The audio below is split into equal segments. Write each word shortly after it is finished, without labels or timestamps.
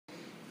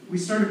we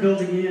started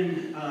building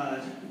in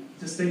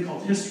this thing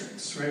called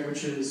hystrix, right,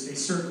 which is a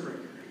circuit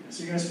breaker.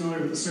 So you guys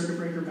familiar with the circuit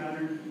breaker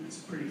pattern? It's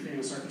a pretty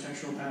famous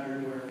architectural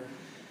pattern where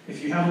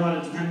if you have a lot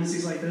of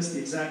dependencies like this, the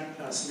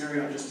exact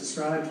scenario I just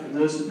described, and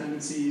those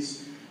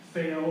dependencies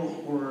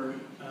fail or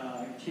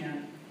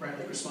can't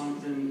respond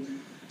within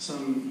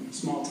some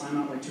small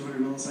timeout, like 200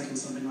 milliseconds,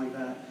 something like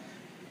that.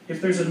 If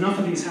there's enough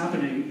of these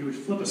happening, you would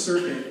flip a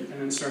circuit and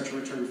then start to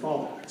return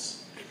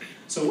fallbacks.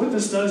 So what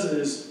this does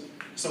is,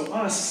 so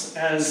us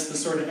as the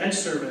sort of edge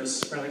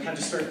service, had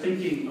to start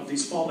thinking of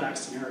these fallback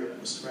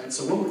scenarios, right?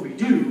 So what would we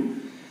do?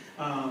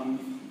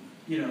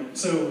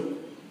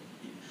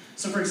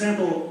 So for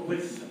example,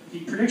 with the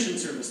prediction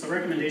service, the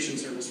recommendation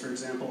service, for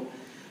example,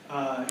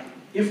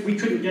 if we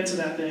couldn't get to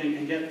that thing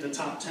and get the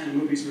top 10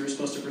 movies we were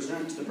supposed to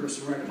present to the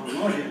person right upon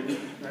login,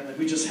 right, like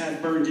we just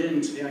had burned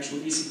into the actual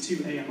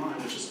EC2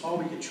 AMI, which is all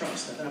we could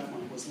trust at that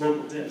point was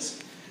local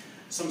disk,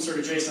 some sort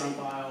of JSON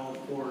file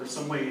or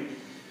some way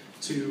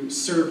to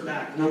serve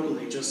back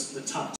locally just the top